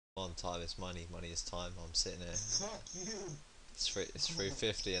on, time is money, money is time. I'm sitting here. Fuck you. It's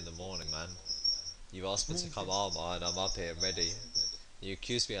 3:50 in the morning, man. You asked me to come 3:50. Arma and I'm up here ready. You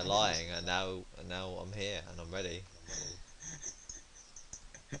accused me of I didn't. lying and now I'm here and I'm ready.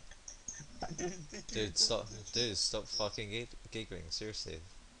 I didn't think you were Dude, telling stop. the Dude, truth. stop fucking giggling. Seriously,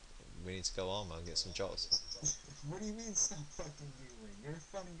 we need to go Arma and get some jobs. What do you mean stop fucking giggling? You're a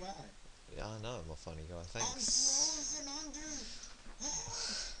funny guy. Yeah, I know I'm a funny guy. I'm Thanks. frozen under.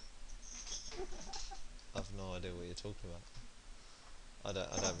 I've no idea what you're talking about. I don't.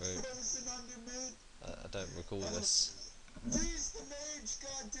 I'm frozen under, mate. I don't recall this. Freeze the mage,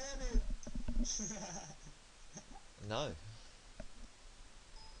 god damn it. No.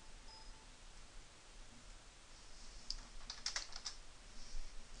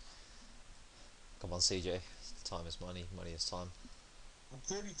 Come on, CJ. Time is money. Money is time. I'm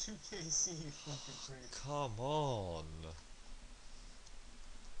 32 KC, you fucking prick. Come on.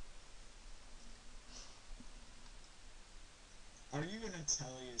 Are you gonna tell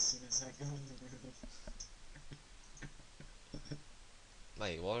me as soon as I go in the room?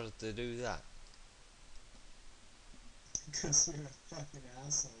 Mate, why did they do that? Because you're a fucking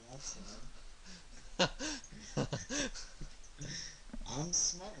asshole, that's why. I'm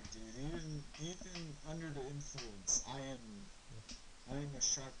smart, dude. Even under the influence, I am a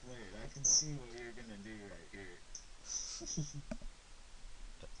sharp blade. I can see what you're gonna do right here.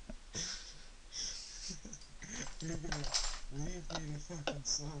 You're gonna leave me to fucking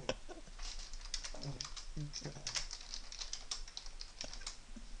slow. Oh, God.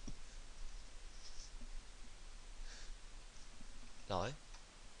 No.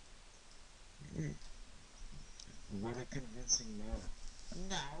 What a convincing no.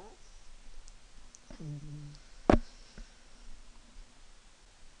 No.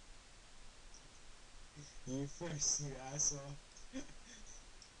 You first, you asshole.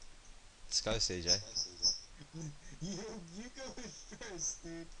 Let's go, CJ. You go in first,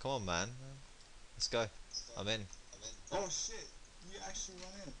 dude. Come on, man. Let's go. I'm in. Oh shit, you actually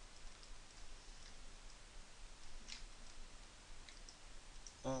went in.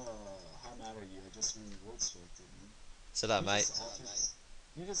 How mad are you? I just reward smoked it, man. So that, You mate. just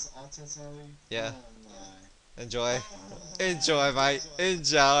you just auto-tally? Yeah. Oh my. Enjoy. Oh Enjoy, my mate.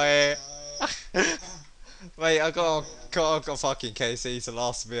 Enjoy. god. Mate, Oh I've got fucking KC to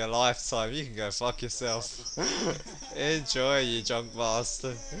last me a lifetime. You can go fuck yourself. Enjoy, you junk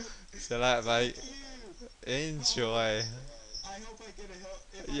bastard. you! See you later, Fuck mate. you! Oh, Enjoy. I hope I get a hill.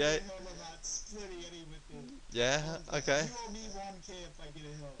 If I Yeah. get a hill, I'm not splitting any with it. Yeah. Oh god. Okay. You owe me 1k if I get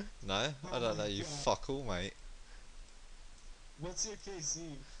a hill. No, I Oh don't my know you. god. Fuck all, mate. What's your KC?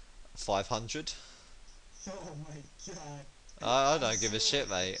 500. Oh my god. I I'm don't give a zero. shit,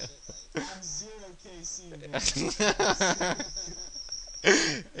 mate. I'm 0 KC, man.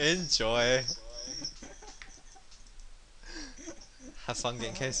 Enjoy. Have fun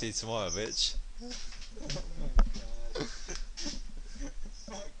getting KC tomorrow, bitch. Oh my god.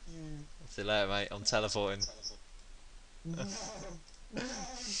 Fuck you. See you later, mate. I'm teleporting. No. No,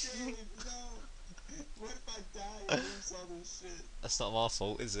 Dave, no. What if I die and lose all this shit? That's not my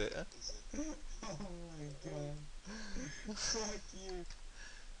fault, is it? Oh my god. Fuck you.